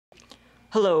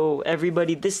Hello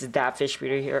everybody, this is That Fish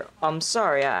Breeder here. I'm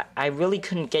sorry, I really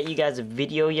couldn't get you guys a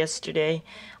video yesterday,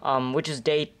 which is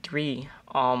day 3.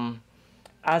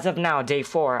 As of now, day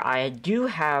 4, I do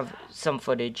have some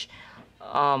footage.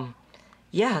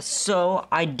 Yeah, so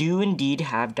I do indeed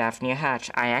have Daphnia hatch.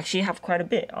 I actually have quite a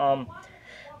bit.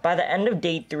 By the end of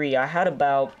day 3, I had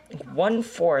about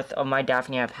 1/4 of my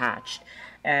Daphnia have hatched.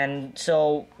 And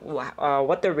so,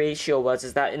 what the ratio was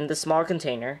is that in the small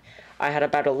container, I had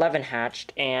about 11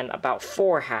 hatched and about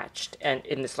 4 hatched and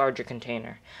in this larger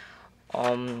container.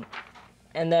 And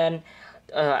then,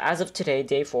 as of today,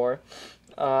 day 4,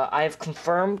 I have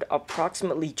confirmed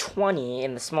approximately 20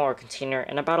 in the smaller container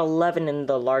and about 11 in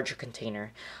the larger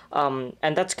container.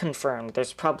 And that's confirmed.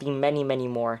 There's probably many, many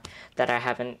more that I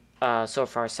haven't so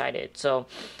far cited. So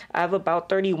I have about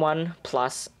 31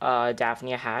 plus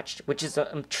Daphnia hatched, which is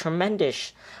a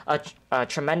tremendously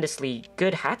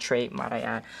good hatch rate, might I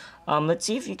add. Let's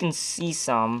see if you can see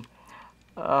some.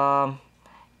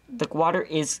 The water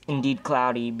is indeed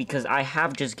cloudy because I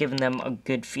have just given them a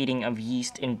good feeding of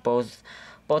yeast in both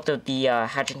of the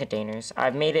hatching containers.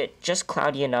 I've made it just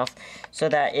cloudy enough so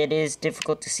that it is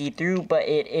difficult to see through, but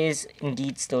it is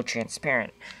indeed still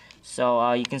transparent.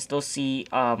 So you can still see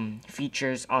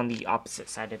features on the opposite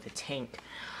side of the tank.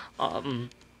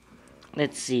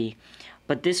 Let's see.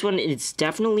 But this one is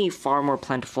definitely far more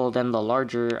plentiful than the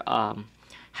larger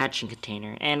hatching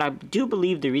container. And I do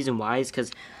believe the reason why is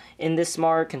because in this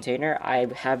smaller container, I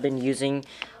have been using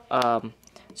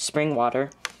spring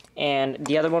water. And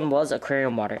the other one was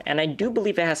aquarium water. And I do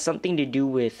believe it has something to do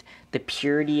with the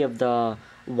purity of the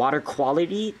water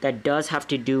quality that does have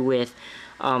to do with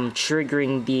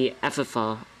triggering the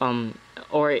FFA,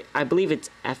 or I believe it's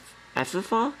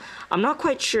FFA? I'm not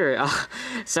quite sure.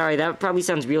 Sorry, that probably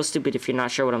sounds real stupid if you're not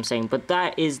sure what I'm saying, but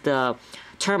that is the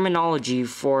terminology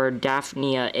for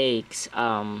Daphnia eggs.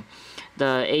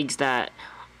 The eggs that,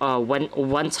 when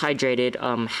once hydrated,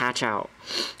 hatch out.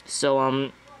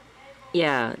 So,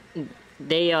 yeah,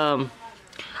 they,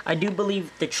 I do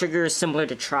believe the trigger is similar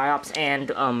to triops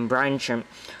and brine shrimp,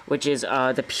 which is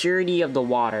the purity of the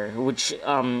water, which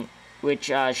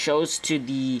shows to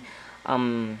the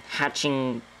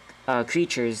hatching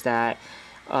creatures that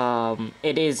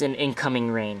it is an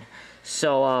incoming rain.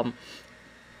 So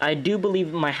I do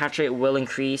believe my hatch rate will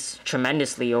increase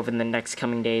tremendously over the next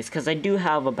coming days, because I do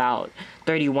have about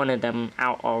 31 of them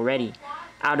out already,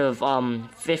 out of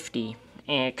 50,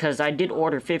 and because I did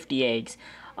order 50 eggs.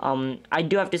 I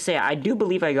do have to say, I do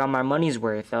believe I got my money's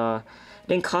worth. It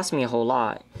didn't cost me a whole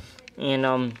lot.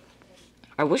 And,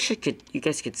 I wish you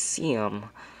guys could see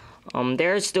them.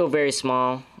 They're still very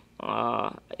small.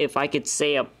 If I could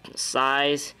say a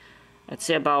size, I'd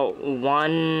say about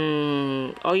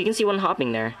one... Oh, you can see one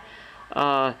hopping there.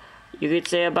 You could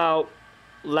say about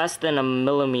less than a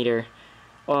millimeter.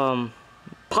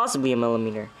 Possibly a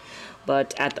millimeter.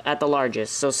 But at the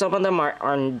largest. So some of them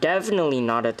are definitely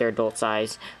not at their adult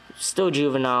size, still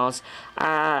juveniles.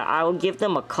 I'll give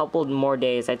them a couple more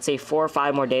days. I'd say 4 or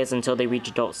 5 more days until they reach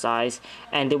adult size,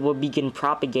 and they will begin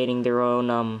propagating their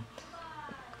own.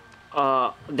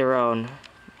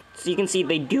 So you can see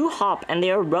they do hop, and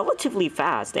they are relatively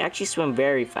fast. They actually swim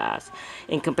very fast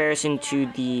in comparison to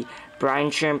the brine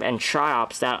shrimp and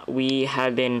triops that we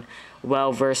have been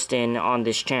well versed in on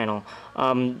this channel.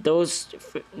 Those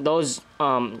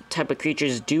type of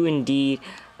creatures do indeed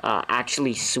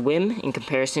actually swim in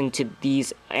comparison to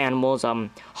these animals'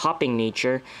 hopping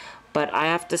nature, but I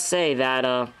have to say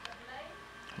that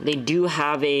they do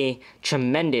have a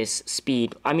tremendous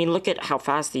speed. I mean, look at how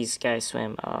fast these guys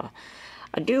swim.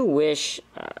 I do wish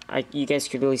you guys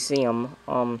could really see them,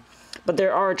 but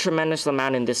there are a tremendous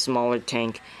amount in this smaller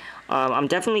tank. I'm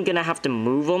definitely gonna have to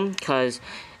move them, because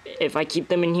if I keep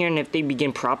them in here and if they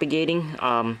begin propagating,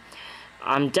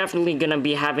 I'm definitely gonna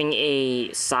be having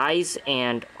a size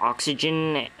and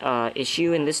oxygen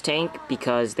issue in this tank,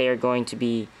 because they are going to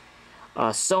be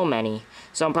so many.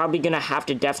 So I'm probably gonna have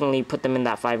to definitely put them in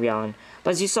that 5-gallon.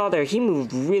 But as you saw there, he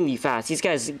moved really fast. These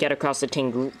guys get across the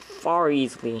tank far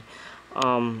easily.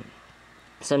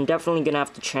 So I'm definitely gonna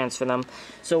have to transfer them.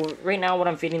 So right now what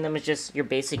I'm feeding them is just your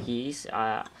basic yeast.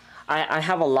 I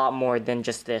have a lot more than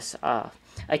just this.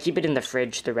 I keep it in the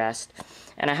fridge, the rest.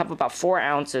 And I have about 4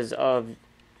 ounces of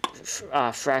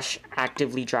fresh,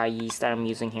 actively dry yeast that I'm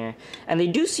using here. And they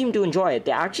do seem to enjoy it.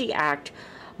 They actually act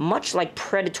much like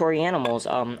predatory animals.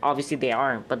 Obviously they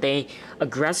aren't, but they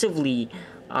aggressively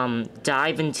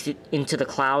dive into the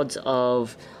clouds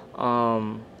of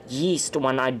yeast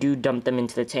when I do dump them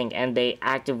into the tank. And they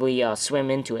actively swim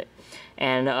into it.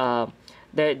 And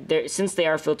since they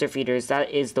are filter feeders, that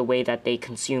is the way that they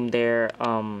consume their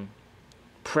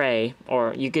prey,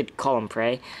 or you could call them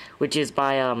prey, which is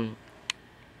by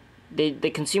they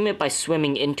consume it by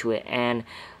swimming into it, and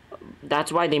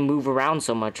that's why they move around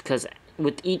so much, because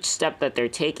with each step that they're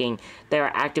taking, they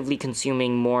are actively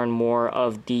consuming more and more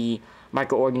of the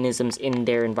microorganisms in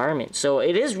their environment. So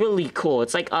it is really cool.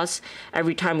 It's like us,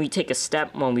 every time we take a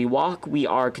step when we walk, we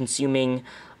are consuming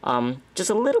just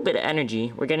a little bit of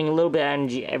energy. We're getting a little bit of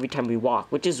energy every time we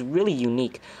walk, which is really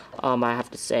unique, I have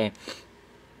to say.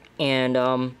 And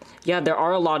yeah, there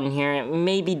are a lot in here. It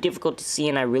may be difficult to see,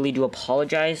 and I really do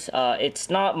apologize. It's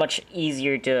not much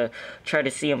easier to try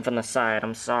to see them from the side.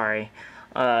 I'm sorry.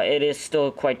 It is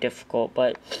still quite difficult,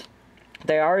 but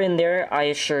they are in there, I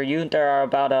assure you. There are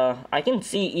about, I can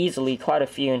see easily quite a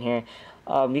few in here.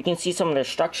 You can see some of their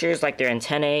structures, like their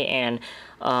antennae, and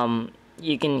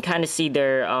you can kind of see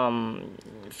their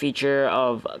feature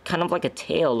of kind of like a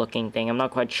tail looking thing. I'm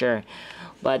not quite sure,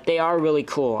 but they are really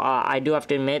cool. I do have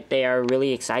to admit, they are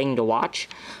really exciting to watch.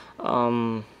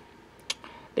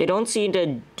 They don't seem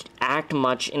to act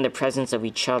much in the presence of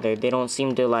each other. They don't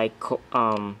seem to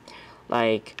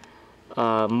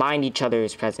mind each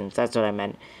other's presence. That's what I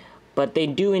meant. But they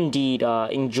do indeed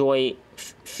enjoy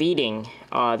feeding.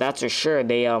 That's for sure.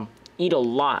 They eat a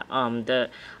lot.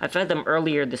 I fed them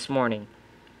earlier this morning,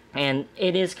 and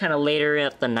it is kind of later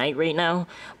at the night right now,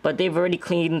 but they've already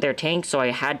cleaned their tank, so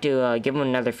I had to give them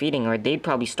another feeding, or they'd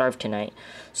probably starve tonight.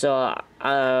 So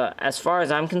as far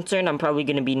as I'm concerned, I'm probably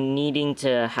going to be needing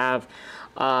to have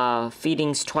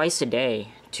feedings twice a day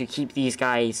to keep these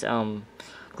guys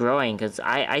growing, because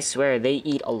I swear they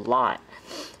eat a lot.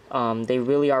 They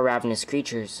really are ravenous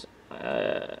creatures.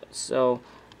 So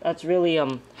that's really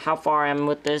how far I am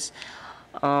with this.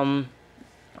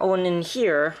 Oh, and in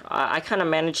here, I kind of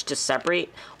managed to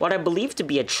separate what I believe to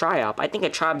be a triop. I think a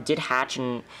triop did hatch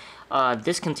in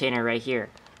this container right here.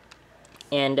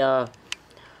 And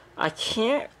I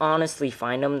can't honestly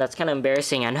find them. That's kind of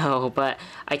embarrassing, I know, but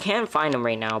I can't find them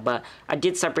right now. But I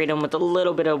did separate them with a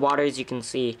little bit of water, as you can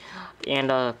see.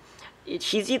 And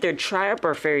he's either triop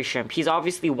or fairy shrimp. He's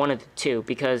obviously one of the two,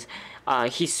 because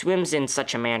he swims in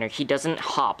such a manner. He doesn't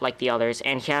hop like the others,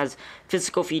 and he has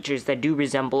physical features that do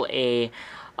resemble a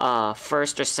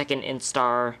first or second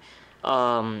instar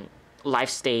life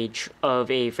stage of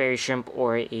a fairy shrimp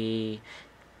or a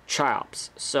triops.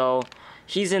 So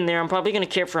he's in there. I'm probably going to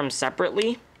care for him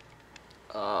separately.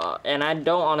 And I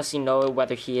don't honestly know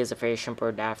whether he is a fairy shrimp or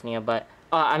a Daphnia, but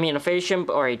I mean a fairy shrimp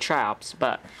or a triops,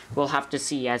 but we'll have to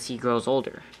see as he grows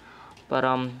older. But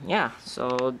yeah,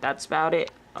 so that's about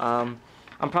it. I'm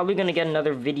probably going to get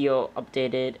another video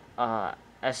updated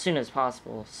as soon as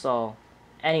possible. So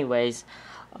anyways,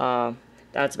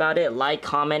 that's about it. Like,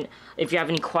 comment. If you have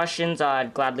any questions,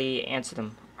 I'd gladly answer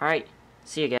them. Alright,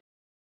 see you guys.